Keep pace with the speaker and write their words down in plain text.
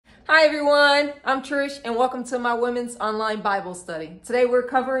Hi everyone, I'm Trish and welcome to my women's online Bible study. Today we're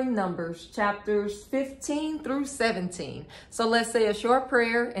covering Numbers chapters 15 through 17. So let's say a short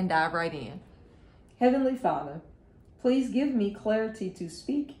prayer and dive right in. Heavenly Father, please give me clarity to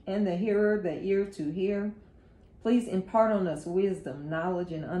speak and the hearer the ear to hear. Please impart on us wisdom,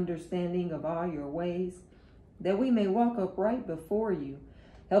 knowledge, and understanding of all your ways, that we may walk upright before you.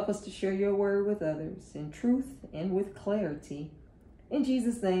 Help us to share your word with others in truth and with clarity. In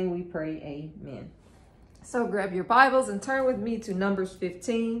Jesus' name we pray, amen. So grab your Bibles and turn with me to Numbers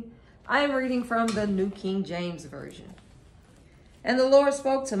 15. I am reading from the New King James Version. And the Lord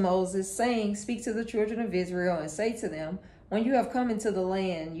spoke to Moses, saying, Speak to the children of Israel and say to them, When you have come into the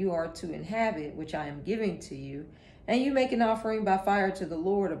land you are to inhabit, which I am giving to you, and you make an offering by fire to the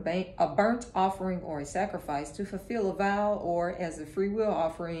Lord, a burnt offering or a sacrifice to fulfill a vow, or as a freewill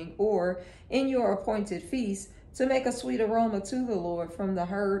offering, or in your appointed feast, to make a sweet aroma to the Lord from the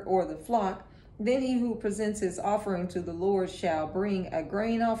herd or the flock, then he who presents his offering to the Lord shall bring a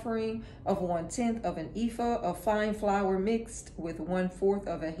grain offering of 1/10 of an ephah of fine flour mixed with 1/4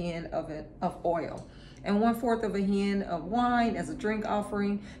 of a hin of oil, and 1/4 of a hin of wine as a drink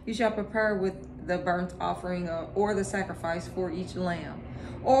offering. You shall prepare with the burnt offering or the sacrifice for each lamb.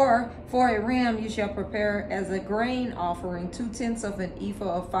 Or for a ram you shall prepare as a grain offering 2/10 of an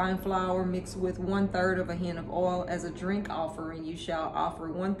ephah of fine flour mixed with 1/3 of a hin of oil. As a drink offering you shall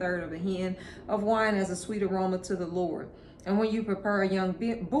offer 1/3 of a hin of wine as a sweet aroma to the Lord. And when you prepare a young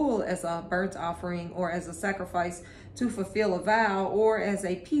bull as a burnt offering, or as a sacrifice to fulfill a vow, or as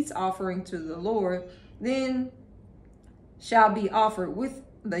a peace offering to the Lord, then shall be offered with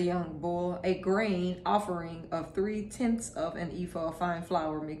the young bull a grain offering of 3/10 of an ephah of fine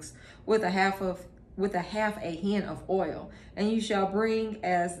flour mixed with a half a hin of oil. And you shall bring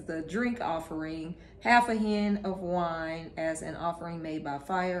as the drink offering half a hin of wine as an offering made by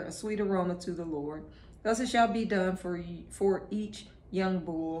fire, a sweet aroma to the Lord. Thus it shall be done for each young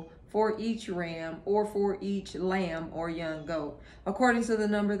bull, for each ram, or for each lamb or young goat, according to the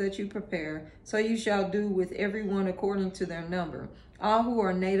number that you prepare. So you shall do with every one according to their number. All who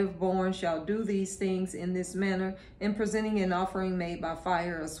are native born shall do these things in this manner, in presenting an offering made by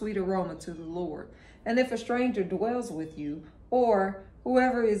fire, a sweet aroma to the Lord. And if a stranger dwells with you, or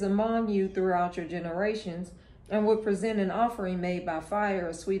whoever is among you throughout your generations, and would present an offering made by fire,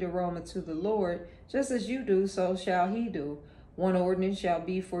 a sweet aroma to the Lord, just as you do, so shall he do. One ordinance shall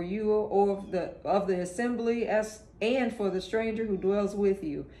be for you or of the assembly, and for the stranger who dwells with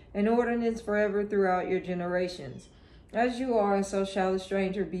you, an ordinance forever throughout your generations. As you are, so shall the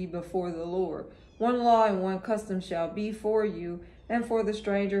stranger be before the Lord. One law and one custom shall be for you and for the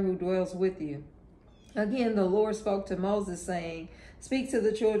stranger who dwells with you. Again, the Lord spoke to Moses, saying, Speak to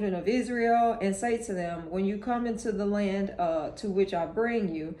the children of Israel and say to them, When you come into the land to which I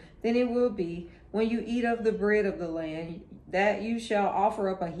bring you, then it will be, when you eat of the bread of the land, that you shall offer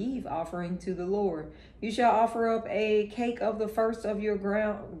up a heave offering to the Lord. You shall offer up a cake of the first of your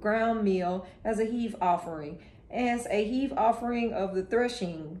ground meal as a heave offering. As a heave offering of the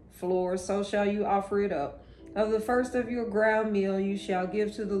threshing floor, so shall you offer it up. Of the first of your ground meal you shall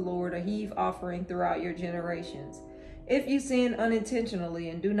give to the Lord a heave offering throughout your generations. If you sin unintentionally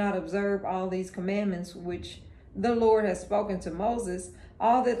and do not observe all these commandments which the Lord has spoken to Moses,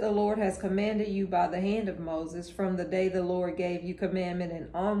 all that the Lord has commanded you by the hand of Moses, from the day the Lord gave you commandment and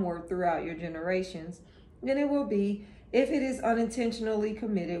onward throughout your generations, then it will be, if it is unintentionally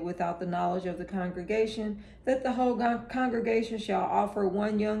committed without the knowledge of the congregation, that the whole congregation shall offer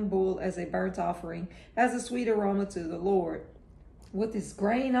one young bull as a burnt offering, as a sweet aroma to the Lord, with its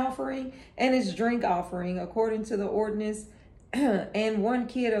grain offering and its drink offering, according to the ordinance, and one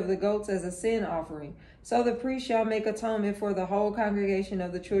kid of the goats as a sin offering. So the priest shall make atonement for the whole congregation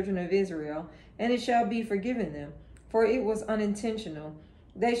of the children of Israel, and it shall be forgiven them, for it was unintentional.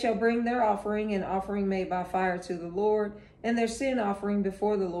 They shall bring their offering, an offering made by fire to the Lord, and their sin offering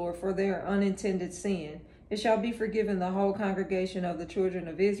before the Lord for their unintended sin. It shall be forgiven the whole congregation of the children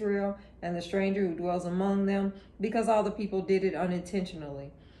of Israel, and the stranger who dwells among them, because all the people did it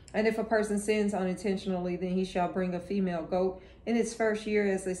unintentionally. And if a person sins unintentionally, then he shall bring a female goat in its first year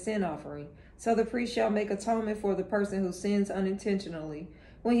as a sin offering. So the priest shall make atonement for the person who sins unintentionally,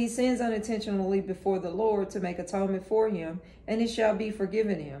 when he sins unintentionally before the Lord, to make atonement for him, and it shall be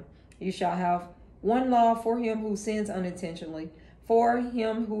forgiven him. You shall have one law for him who sins unintentionally, for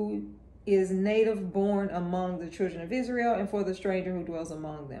him who is native born among the children of Israel, and for the stranger who dwells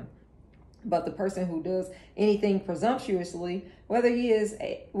among them. But the person who does anything presumptuously, whether he is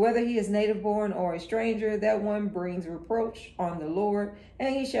native born or a stranger, that one brings reproach on the Lord,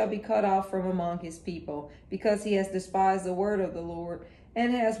 and he shall be cut off from among his people, because he has despised the word of the Lord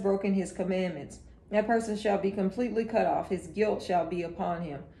and has broken his commandments. That person shall be completely cut off. His guilt shall be upon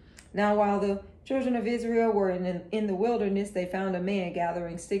him. Now while the children of Israel were in the wilderness, they found a man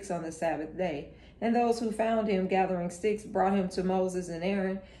gathering sticks on the Sabbath day. And those who found him gathering sticks brought him to Moses and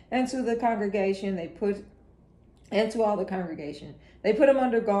Aaron and to the congregation. To all the congregation. They put him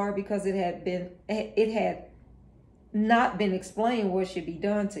under guard because it had not been explained what should be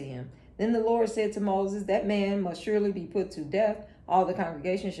done to him. Then the Lord said to Moses, that man must surely be put to death. All the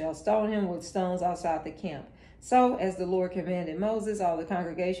congregation shall stone him with stones outside the camp. So, as the Lord commanded Moses, all the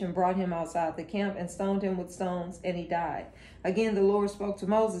congregation brought him outside the camp and stoned him with stones, and he died. Again, the Lord spoke to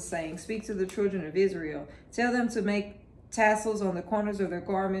Moses, saying, speak to the children of Israel. Tell them to make tassels on the corners of their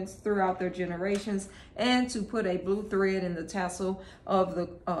garments throughout their generations, and to put a blue thread in the tassel of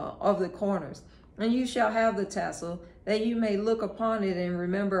the corners. And you shall have the tassel, that you may look upon it and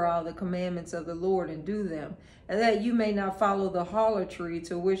remember all the commandments of the Lord and do them, and that you may not follow the harlotry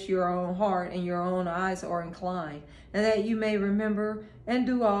to which your own heart and your own eyes are inclined, and that you may remember and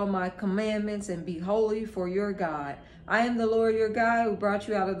do all my commandments and be holy for your God. I am the Lord your God who brought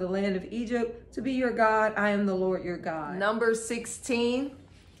you out of the land of Egypt to be your God. I am the Lord your God. Number 16.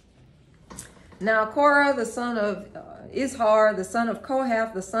 Now Korah, the son of Izhar, the son of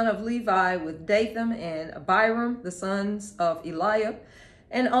Kohath, the son of Levi, with Dathan and Abiram, the sons of Eliab,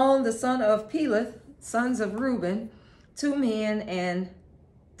 and On, the son of Peleth, sons of Reuben, took men, and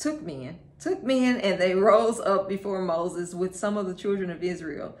they rose up before Moses with some of the children of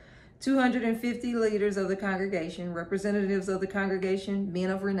Israel, 250 leaders of the congregation, representatives of the congregation,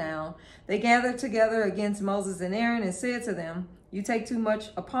 men of renown. They gathered together against Moses and Aaron and said to them, you take too much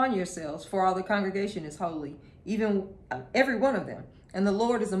upon yourselves, for all the congregation is holy, even every one of them, and the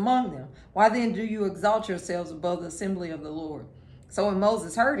Lord is among them. Why then do you exalt yourselves above the assembly of the Lord? So when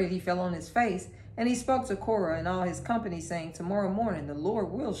Moses heard it, he fell on his face, and he spoke to Korah and all his company, saying, tomorrow morning the Lord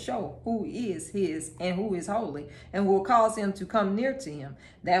will show who is his and who is holy, and will cause him to come near to him.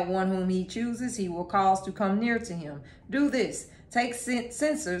 That one whom he chooses, he will cause to come near to him. Do this. Take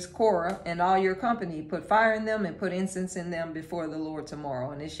censers, Korah, and all your company, put fire in them and put incense in them before the Lord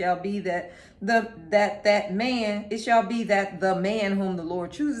tomorrow. And it shall be that the man whom the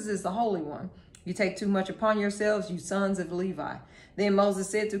Lord chooses is the Holy One. You take too much upon yourselves, you sons of Levi. Then Moses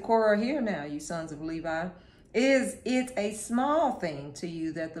said to Korah, hear now, you sons of Levi, is it a small thing to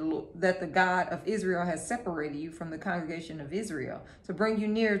you that the God of Israel has separated you from the congregation of Israel to bring you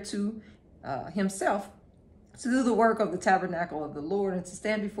near to himself, to do the work of the tabernacle of the Lord, and to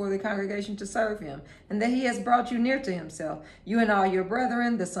stand before the congregation to serve him, and that he has brought you near to himself, you and all your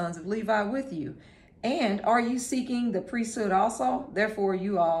brethren, the sons of Levi, with you? And are you seeking the priesthood also? Therefore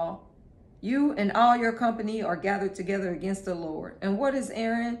you and all your company are gathered together against the Lord. And what is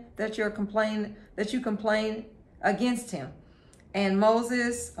Aaron that you complain against him? And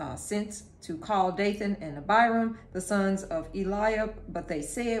Moses sent to call Dathan and Abiram, the sons of Eliab, but they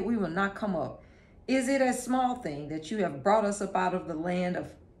said, we will not come up. Is it a small thing that you have brought us up out of a land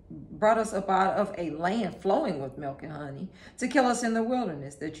flowing with milk and honey, to kill us in the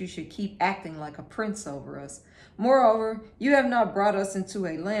wilderness, that you should keep acting like a prince over us? Moreover, you have not brought us into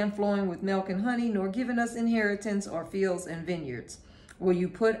a land flowing with milk and honey, nor given us inheritance or fields and vineyards. Will you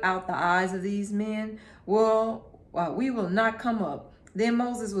put out the eyes of these men? We will not come up. Then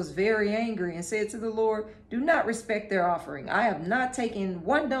Moses was very angry and said to the Lord, do not respect their offering. I have not taken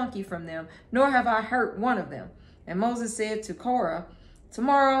one donkey from them, nor have I hurt one of them. And Moses said to Korah,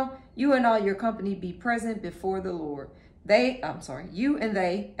 tomorrow you and all your company be present before the Lord. You and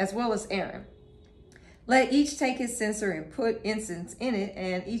they, as well as Aaron. Let each take his censer and put incense in it,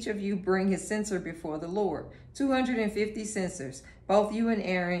 and each of you bring his censer before the Lord. 250 censers, both you and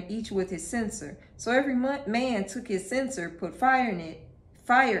Aaron, each with his censer. So every man took his censer, put fire in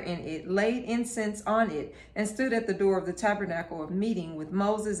it, laid incense on it, and stood at the door of the tabernacle of meeting with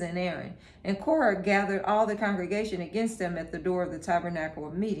Moses and Aaron. And Korah gathered all the congregation against them at the door of the tabernacle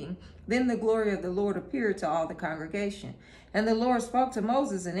of meeting. Then the glory of the Lord appeared to all the congregation. And the Lord spoke to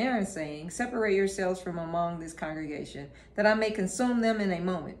Moses and Aaron, saying, separate yourselves from among this congregation, that I may consume them in a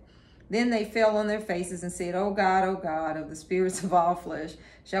moment. Then they fell on their faces and said, O God of the spirits of all flesh,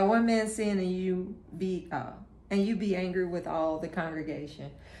 shall one man sin and you be angry with all the congregation?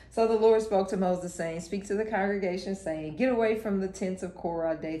 So the Lord spoke to Moses, saying, speak to the congregation, saying, get away from the tents of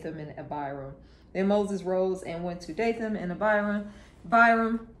Korah, Dathan, and Abiram. Then Moses rose and went to Dathan and Abiram,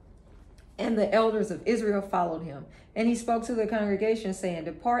 and the elders of Israel followed him. And he spoke to the congregation, saying,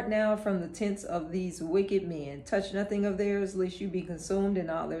 depart now from the tents of these wicked men. Touch nothing of theirs, lest you be consumed in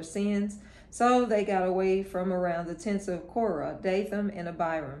all their sins. So they got away from around the tents of Korah, Dathan and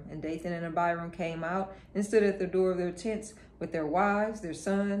Abiram. And Dathan and Abiram came out and stood at the door of their tents with their wives, their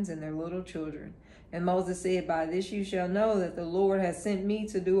sons, and their little children. And Moses said, by this you shall know that the Lord has sent me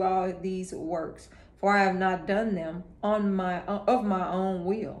to do all these works, for I have not done them of my own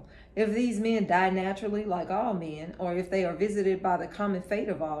will. If these men die naturally like all men, or if they are visited by the common fate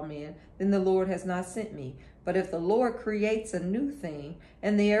of all men, then the Lord has not sent me. But if the Lord creates a new thing,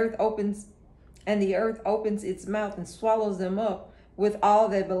 and the earth opens its mouth and swallows them up with all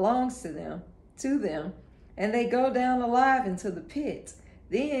that belongs to them, and they go down alive into the pit,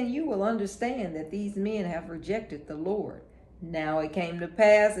 then you will understand that these men have rejected the Lord. Now it came to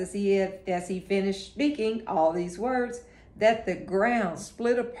pass, as he finished speaking all these words, that the ground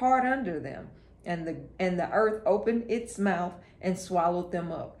split apart under them, and the earth opened its mouth and swallowed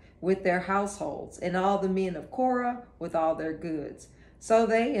them up with their households, and all the men of Korah with all their goods. So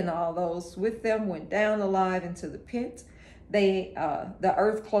they and all those with them went down alive into the pit. The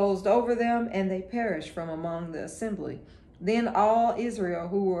earth closed over them, and they perished from among the assembly. Then all Israel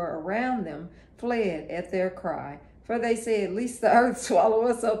who were around them fled at their cry, for they said, lest the earth swallow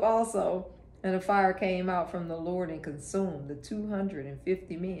us up also. And a fire came out from the Lord and consumed the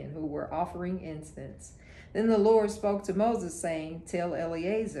 250 men who were offering incense. Then the Lord spoke to Moses, saying, tell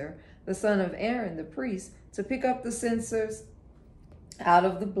Eleazar, the son of Aaron the priest, to pick up the censers out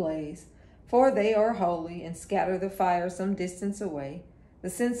of the blaze, for they are holy, and scatter the fire some distance away.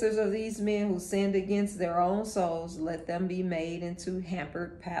 The censers of these men who sinned against their own souls, let them be made into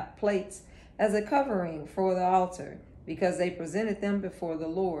hampered plates as a covering for the altar, because they presented them before the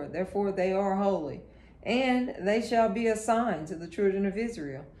Lord. Therefore they are holy, and they shall be a sign to the children of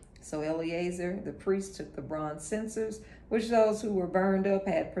Israel. So Eleazar the priest took the bronze censers, which those who were burned up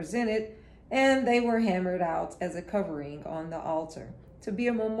had presented, and they were hammered out as a covering on the altar, to be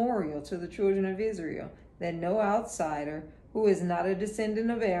a memorial to the children of Israel, that no outsider who is not a descendant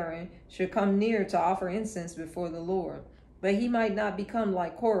of Aaron should come near to offer incense before the Lord, that he might not become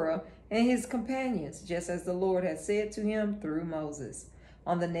like Korah and his companions, just as the Lord had said to him through Moses.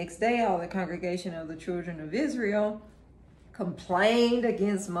 On the next day, all the congregation of the children of Israel complained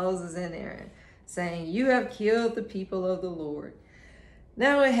against Moses and Aaron, saying, you have killed the people of the Lord.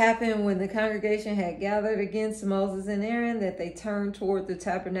 Now it happened when the congregation had gathered against Moses and Aaron that they turned toward the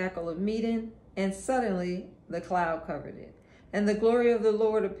tabernacle of meeting, and suddenly the cloud covered it, and the glory of the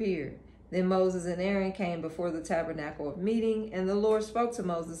Lord appeared. Then Moses and Aaron came before the tabernacle of meeting, and the Lord spoke to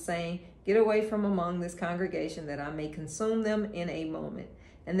Moses, saying, get away from among this congregation, that I may consume them in a moment.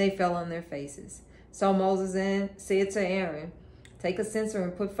 And they fell on their faces. So Moses said to Aaron, take a censer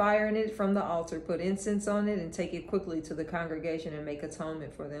and put fire in it from the altar, put incense on it, and take it quickly to the congregation and make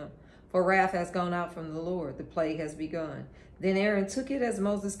atonement for them. For wrath has gone out from the Lord, the plague has begun. Then Aaron took it as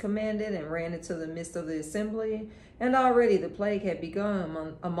Moses commanded and ran into the midst of the assembly, and already the plague had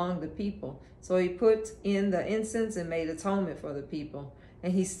begun among the people. So he put in the incense and made atonement for the people.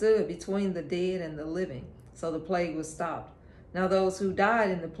 And he stood between the dead and the living. So the plague was stopped. Now those who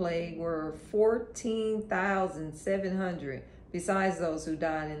died in the plague were 14,700, besides those who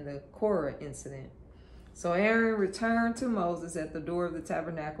died in the Korah incident. So Aaron returned to Moses at the door of the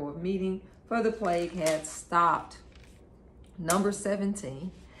tabernacle of meeting, for the plague had stopped. Number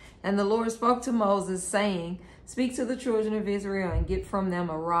 17. And the Lord spoke to Moses, saying, speak to the children of Israel and get from them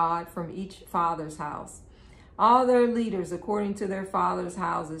a rod from each father's house. All their leaders, according to their father's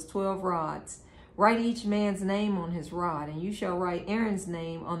houses, 12 rods. Write each man's name on his rod, and you shall write Aaron's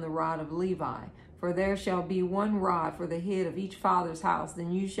name on the rod of Levi. For there shall be one rod for the head of each father's house.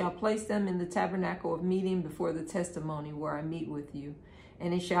 Then you shall place them in the tabernacle of meeting before the testimony where I meet with you.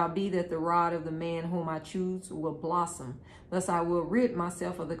 And it shall be that the rod of the man whom I choose will blossom. Thus I will rid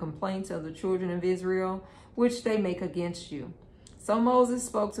myself of the complaints of the children of Israel, which they make against you. So Moses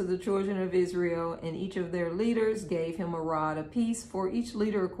spoke to the children of Israel, and each of their leaders gave him a rod apiece, for each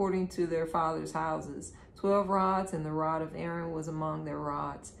leader according to their father's houses. 12 rods, and the rod of Aaron was among their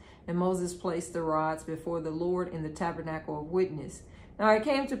rods. And Moses placed the rods before the Lord in the tabernacle of witness. Now it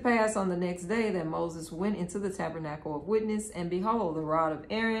came to pass on the next day that Moses went into the tabernacle of witness, and behold, the rod of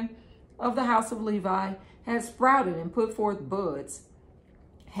Aaron of the house of Levi had sprouted and put forth buds,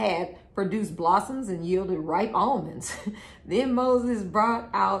 had produced blossoms and yielded ripe almonds. Then Moses brought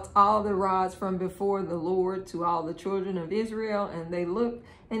out all the rods from before the Lord to all the children of Israel, and they looked,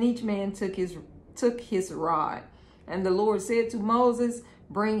 and each man took his rod. And the Lord said to Moses,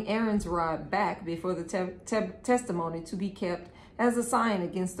 bring Aaron's rod back before the testimony to be kept as a sign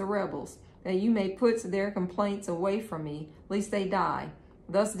against the rebels, that you may put their complaints away from me, lest they die.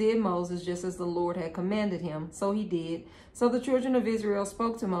 Thus did Moses, just as the Lord had commanded him. So he did. So the children of Israel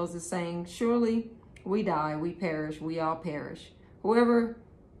spoke to Moses, saying, surely we die, we perish, we all perish. Whoever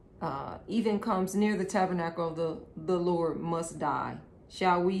even comes near the tabernacle of the Lord must die.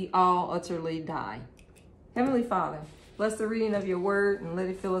 Shall we all utterly die? Heavenly Father, bless the reading of your word and let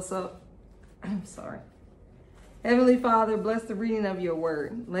it fill us up. I'm sorry. Heavenly Father, bless the reading of your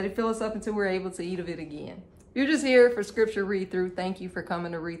word. Let it fill us up until we're able to eat of it again. If you're just here for scripture read through, thank you for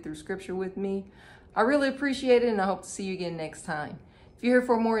coming to read through scripture with me. I really appreciate it, and I hope to see you again next time. If you're here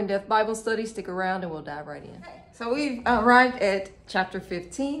for a more in-depth Bible study, stick around and we'll dive right in. So we've arrived at chapter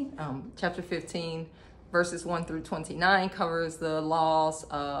 15. Chapter 15, verses 1 through 29 covers the laws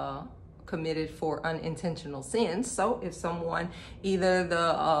committed for unintentional sins. So if someone, either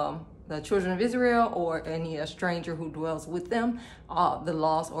the children of Israel or a stranger who dwells with them, the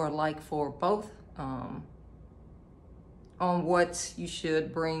laws are alike for both on what you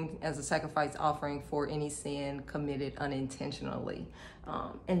should bring as a sacrifice offering for any sin committed unintentionally.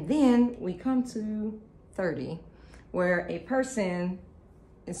 And then we come to 30, where a person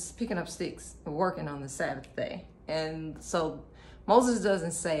is picking up sticks and working on the Sabbath day. And so Moses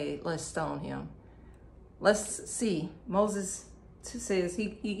doesn't say, let's stone him. Let's see. Moses says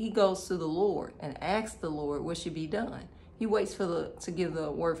he goes to the Lord and asks the Lord what should be done. He waits to give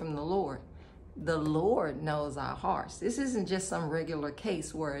the word from the Lord. The Lord knows our hearts. This isn't just some regular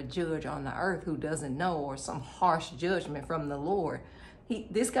case where a judge on the earth who doesn't know, or some harsh judgment from the Lord.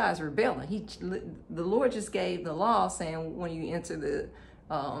 This guy's rebelling. The Lord just gave the law saying when you enter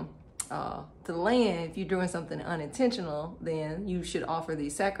the land, if you're doing something unintentional, then you should offer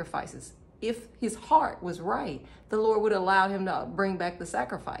these sacrifices. If his heart was right, the Lord would allow him to bring back the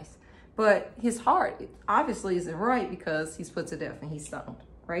sacrifice. But his heart obviously isn't right, because he's put to death and he's stoned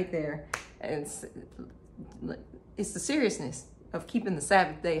right there. And it's the seriousness of keeping the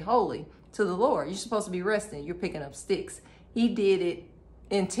Sabbath day holy to the Lord. You're supposed to be resting. You're picking up sticks. He did it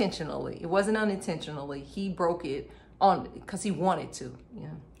intentionally. It wasn't unintentionally. He broke it on because he wanted to. Yeah.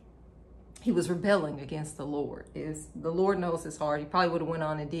 He was rebelling against the Lord. The Lord knows his heart. He probably would have went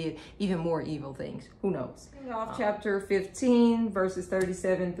on and did even more evil things. Who knows? Off chapter 15, verses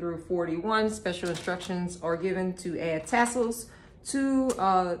 37 through 41, special instructions are given to add tassels to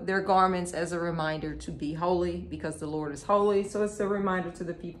their garments as a reminder to be holy, because the Lord is holy. So it's a reminder to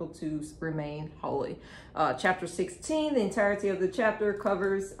the people to remain holy. Chapter 16, the entirety of the chapter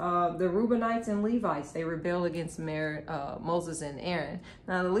covers the Reubenites and Levites. They rebel against Moses and Aaron.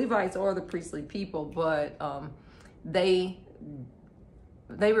 Now the Levites are the priestly people, but they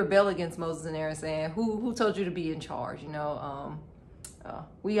rebel against Moses and Aaron, saying, who told you to be in charge? You know,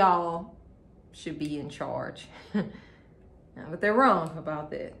 we all should be in charge. But they're wrong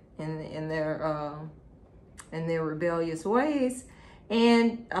about that in their rebellious ways,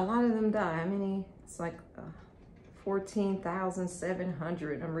 and a lot of them die. How many? It's like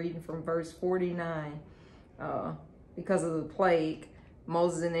 14,700. I'm reading from verse 49. Because of the plague,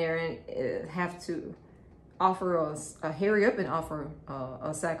 Moses and Aaron have to offer hurry up and offer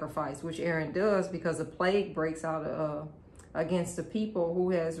a sacrifice, which Aaron does, because the plague breaks out against the people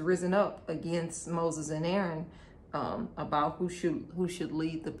who has risen up against Moses and Aaron. About who should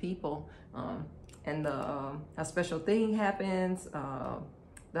lead the people, and a special thing happens.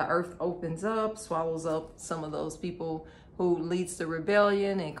 The earth opens up, swallows up some of those people who leads the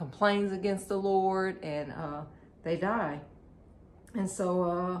rebellion and complains against the Lord, and they die. And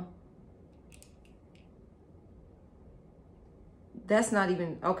so that's not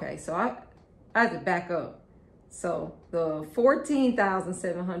even okay. So I have to back up. So the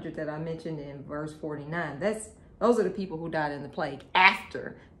 14,700 that I mentioned in verse 49, those are the people who died in the plague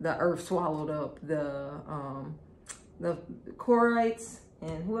after the earth swallowed up the Korhites,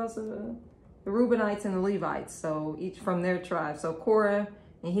 and who else? The Reubenites and the Levites. So each from their tribe. So Korah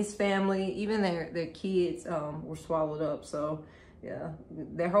and his family, even their kids were swallowed up. So yeah,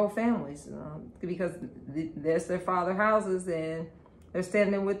 their whole families, because that's their father houses, and they're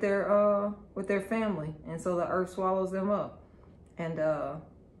standing with their family, and so the earth swallows them up. And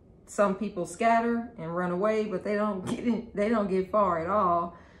some people scatter and run away, but they don't get far at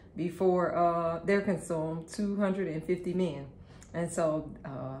all before they're consumed. 250 men. And so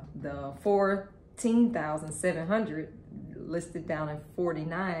the 14,700 listed down in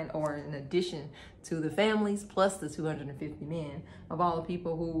 49 are in addition to the families plus the 250 men of all the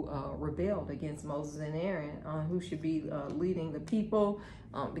people who rebelled against Moses and Aaron, who should be leading the people,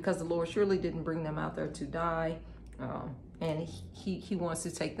 because the Lord surely didn't bring them out there to die. And he wants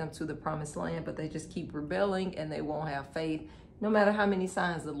to take them to the promised land, but they just keep rebelling and they won't have faith, no matter how many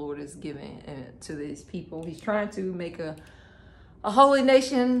signs the Lord is giving to these people. He's trying to make a a holy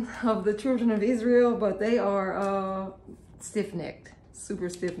nation of the children of Israel, but they are stiff-necked, super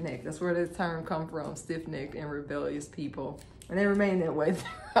stiff-necked. That's where the term comes from, stiff-necked and rebellious people. And they remain that way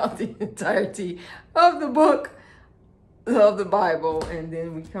throughout the entirety of the book of the Bible. And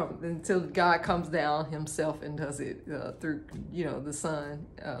then we come until God comes down himself and does it through, you know, the Son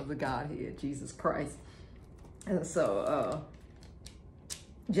of the Godhead, Jesus Christ. And so,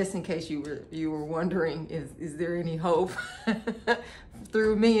 just in case you were wondering, is there any hope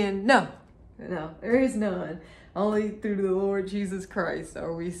through men? No, there is none. Only through the Lord Jesus Christ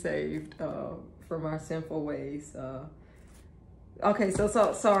are we saved from our sinful ways. Okay,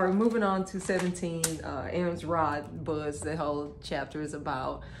 so sorry, moving on to 17, Aaron's rod buds. The whole chapter is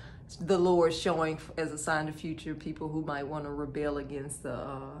about the Lord showing as a sign of future people who might want to rebel against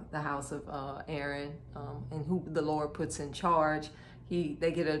the house of Aaron, and who the Lord puts in charge.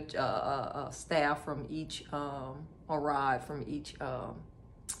 They get a staff from each, a rod from each,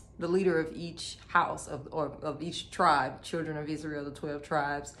 the leader of each house of each tribe, children of Israel, the 12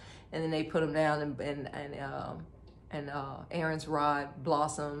 tribes, and then they put them down, and Aaron's rod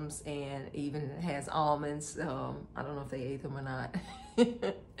blossoms and even has almonds. I don't know if they ate them or not.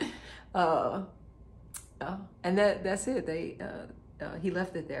 And that's it. He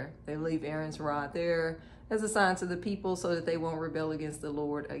left it there. They leave Aaron's rod there as a sign to the people so that they won't rebel against the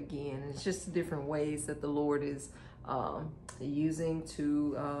Lord again. It's just different ways that the Lord is using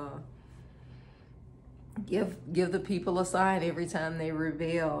to give the people a sign every time they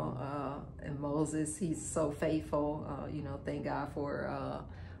rebel. And Moses, he's so faithful. You know, thank God for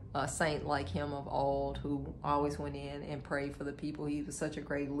a saint like him of old who always went in and prayed for the people. He was such a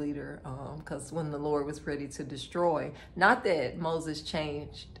great leader, because when the Lord was ready to destroy, not that Moses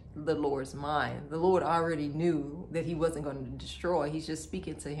changed the Lord's mind. The Lord already knew that he wasn't going to destroy. He's just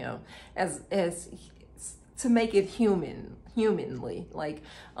speaking to him as to make it humanly, like,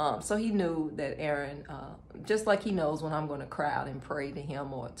 so he knew that Aaron, just like he knows when I'm going to cry out and pray to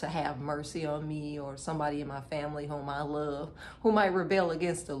him, or to have mercy on me or somebody in my family whom I love, who might rebel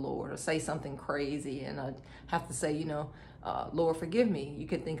against the Lord or say something crazy, and I have to say, you know, Lord, forgive me. You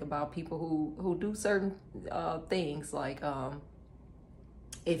can think about people who do certain things, like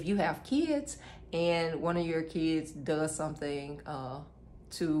if you have kids and one of your kids does something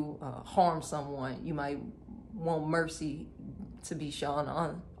to harm someone, you might want mercy to be shown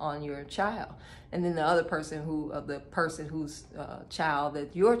on your child, and then the other person whose child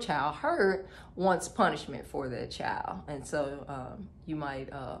that your child hurt wants punishment for that child. And so you might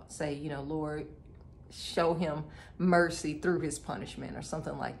say, you know, Lord, show him mercy through his punishment, or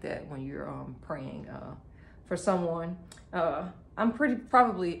something like that when you're praying for someone. I'm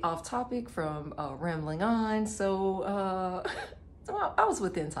probably off topic from rambling on, so I was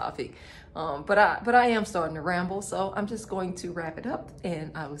within topic, but I am starting to ramble, so I'm just going to wrap it up,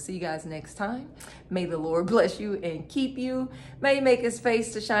 and I will see you guys next time. May the Lord bless you and keep you. May he make his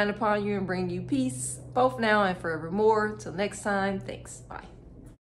face to shine upon you and bring you peace, both now and forevermore. Till next time, thanks. Bye.